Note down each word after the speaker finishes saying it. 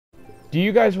Do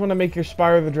you guys want to make your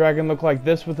Spyro the Dragon look like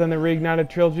this within the Reignited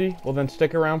Trilogy? Well then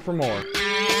stick around for more.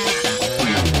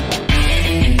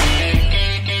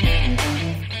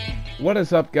 What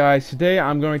is up, guys? Today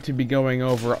I'm going to be going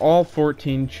over all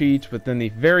 14 cheats within the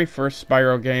very first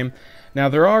Spyro game. Now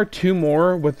there are 2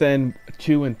 more within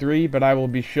 2 and 3, but I will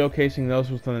be showcasing those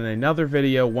within another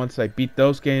video once I beat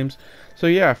those games. So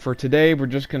yeah, for today we're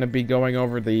just going to be going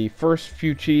over the first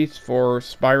few cheats for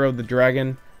Spyro the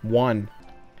Dragon 1.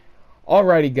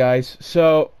 Alrighty guys,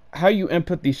 so how you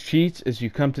input these cheats is you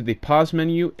come to the pause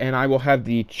menu, and I will have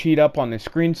the cheat up on the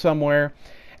screen somewhere,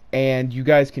 and you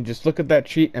guys can just look at that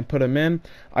cheat and put them in.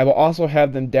 I will also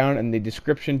have them down in the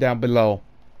description down below.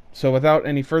 So without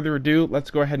any further ado,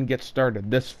 let's go ahead and get started.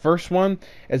 This first one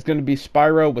is going to be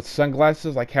Spyro with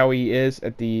sunglasses, like how he is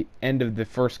at the end of the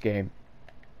first game.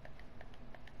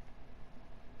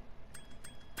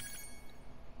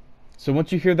 So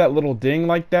once you hear that little ding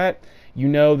like that, you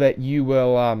know that you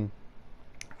will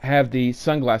have the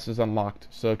sunglasses unlocked.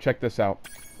 So check this out.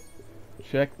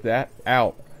 Check that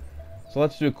out. So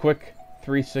let's do a quick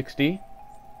 360.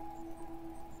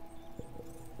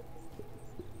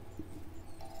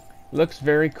 Looks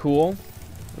very cool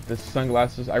with the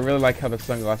sunglasses. I really like how the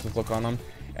sunglasses look on them.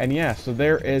 And yeah, so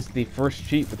there is the first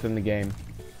cheat within the game.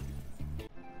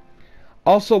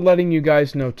 Also letting you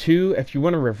guys know too, if you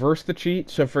want to reverse the cheat,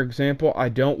 so for example, I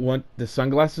don't want the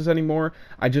sunglasses anymore,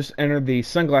 I just enter the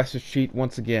sunglasses cheat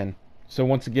once again. So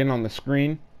once again on the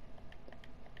screen.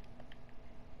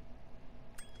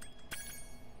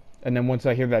 And then once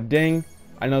I hear that ding,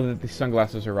 I know that the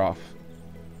sunglasses are off.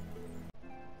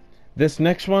 This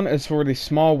next one is for the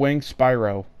small wing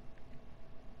Spyro.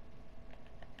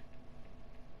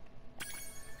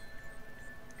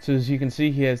 So as you can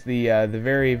see, he has the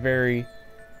very, very,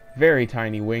 very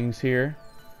tiny wings here,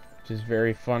 which is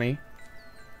very funny.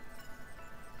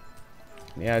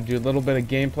 Yeah, do a little bit of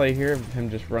gameplay here of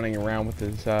him just running around with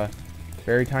his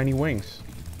very tiny wings.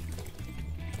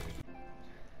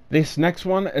 This next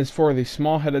one is for the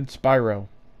small-headed Spyro.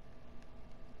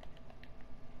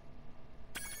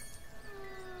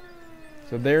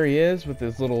 So there he is with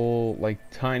his little, like,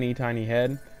 tiny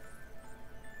head.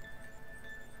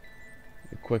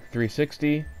 A quick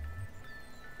 360.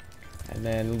 And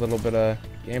then a little bit of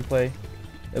gameplay.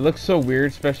 It looks so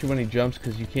weird, especially when he jumps,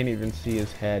 because you can't even see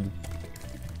his head.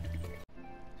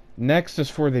 Next is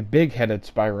for the big-headed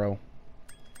Spyro.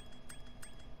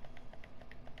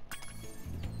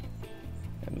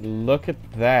 And look at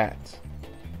that.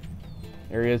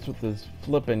 There he is with his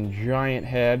flippin' giant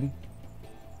head.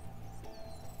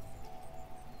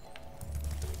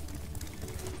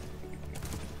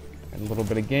 A little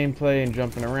bit of gameplay and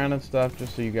jumping around and stuff,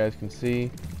 just so you guys can see.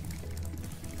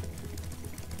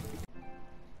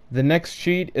 The next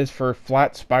cheat is for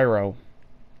flat Spyro.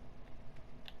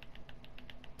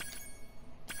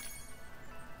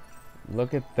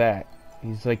 Look at that.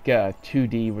 He's like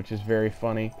 2D, which is very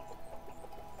funny.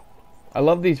 I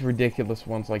love these ridiculous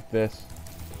ones like this.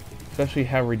 Especially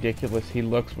how ridiculous he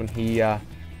looks when he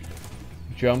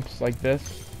jumps like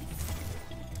this.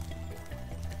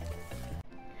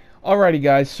 Alrighty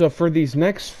guys, so for these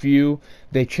next few,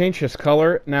 they change his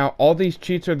color. Now all these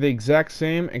cheats are the exact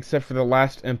same except for the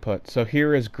last input. So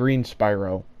here is green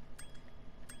Spyro.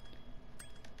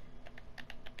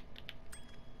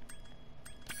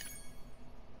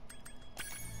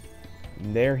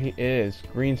 And there he is,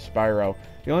 green Spyro.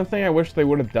 The only thing I wish they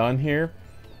would have done here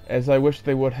is I wish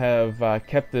they would have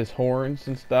kept his horns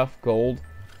and stuff gold.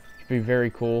 Which would be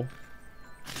very cool.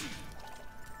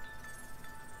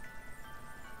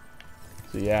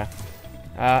 So yeah,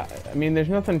 I mean, there's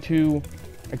nothing too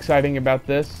exciting about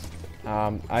this.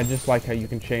 I just like how you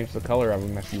can change the color of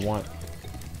them if you want.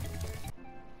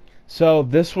 So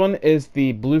this one is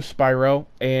the blue Spyro,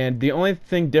 and the only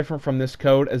thing different from this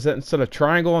code is that instead of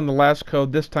triangle on the last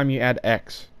code, this time you add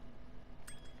X.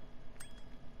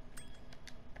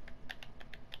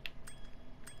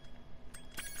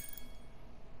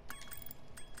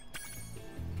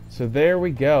 So there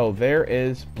we go. There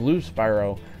is blue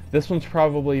Spyro. This one's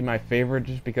probably my favorite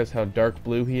just because how dark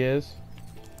blue he is.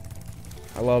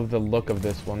 I love the look of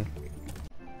this one.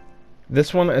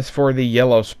 This one is for the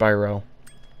yellow Spyro.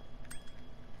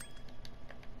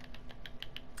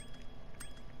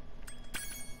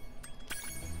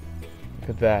 Look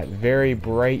at that, very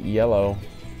bright yellow.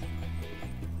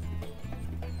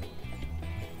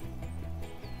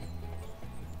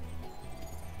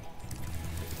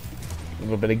 A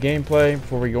little bit of gameplay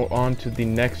before we go on to the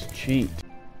next cheat.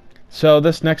 So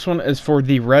this next one is for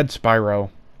the red Spyro.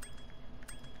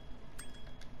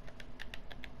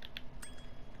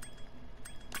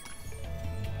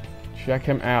 check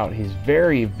him out. He's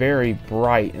very, very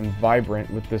bright and vibrant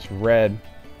with this red.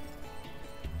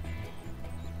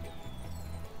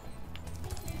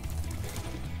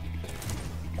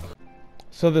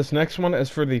 So this next one is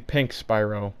for the pink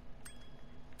Spyro.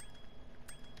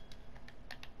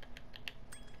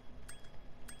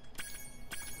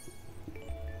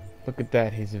 Look at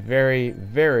that. He's very,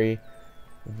 very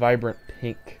vibrant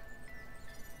pink.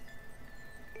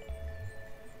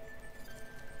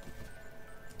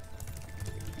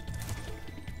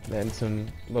 Then some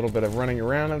little bit of running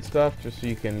around and stuff, just so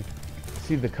you can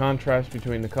see the contrast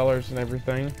between the colors and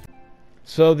everything.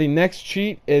 So the next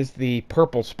cheat is the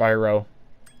purple Spyro.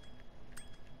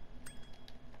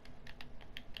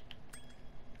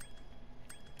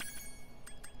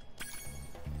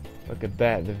 Look at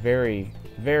that, the very,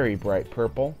 very bright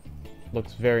purple.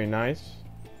 Looks very nice.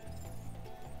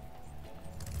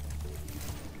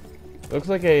 Looks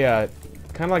like a,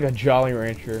 kind of like a Jolly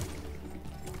Rancher.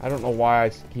 I don't know why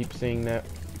I keep seeing that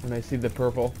when I see the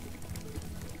purple.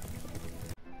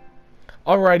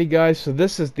 Alrighty guys, so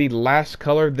this is the last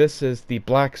color. This is the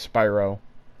black Spyro.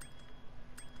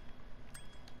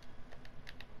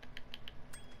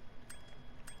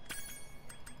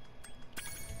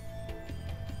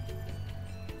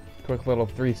 Quick little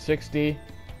 360.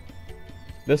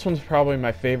 This one's probably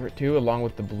my favorite too, along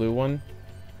with the blue one.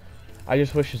 I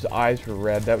just wish his eyes were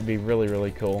red. That would be really,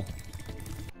 really cool.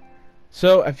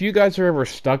 So, if you guys are ever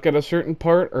stuck at a certain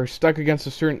part or stuck against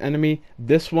a certain enemy,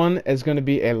 this one is going to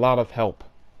be a lot of help.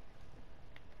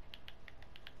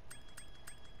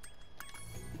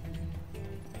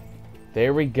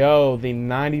 There we go, the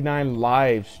 99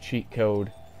 lives cheat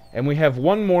code. And we have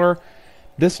one more.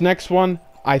 This next one,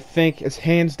 I think, is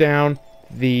hands down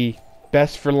the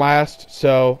best for last.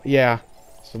 So, yeah.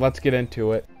 So, let's get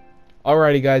into it.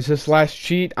 Alrighty, guys, this last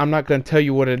cheat, I'm not going to tell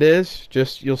you what it is.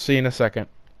 Just, you'll see in a second.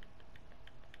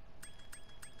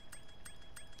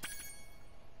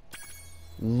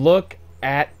 Look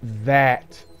at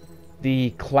that. The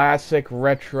classic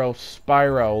retro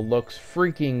Spyro looks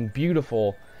freaking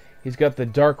beautiful. He's got the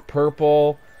dark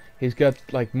purple. He's got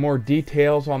like more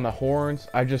details on the horns.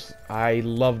 I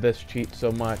love this cheat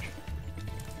so much.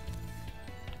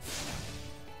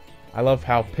 I love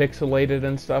how pixelated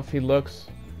and stuff he looks.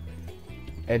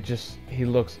 He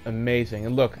looks amazing.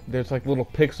 And look, there's like little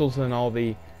pixels in all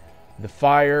the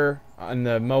fire and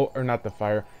the not the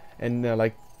fire, and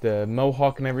like the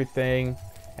mohawk and everything,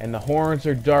 and the horns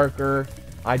are darker.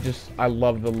 I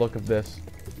love the look of this.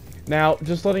 Now,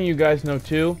 just letting you guys know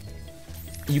too,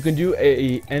 you can do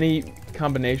any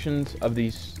combinations of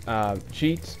these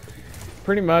cheats.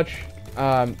 Pretty much,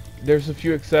 there's a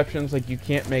few exceptions, like you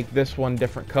can't make this one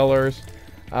different colors.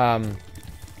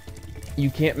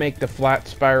 You can't make the flat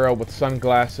Spyro with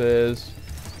sunglasses,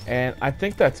 and I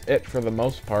think that's it for the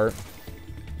most part.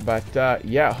 But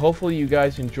yeah, hopefully you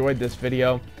guys enjoyed this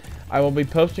video. I will be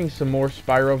posting some more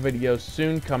Spyro videos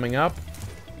soon coming up.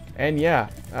 And yeah,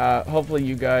 hopefully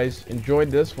you guys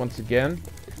enjoyed this once again.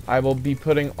 I will be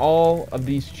putting all of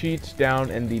these cheats down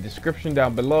in the description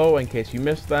down below in case you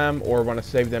missed them or want to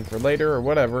save them for later or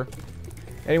whatever.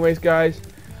 Anyways guys,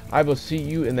 I will see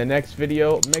you in the next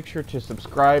video. Make sure to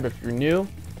subscribe if you're new.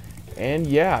 And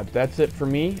yeah, that's it for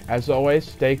me. As always,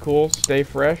 stay cool, stay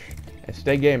fresh, and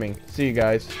stay gaming. See you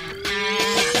guys.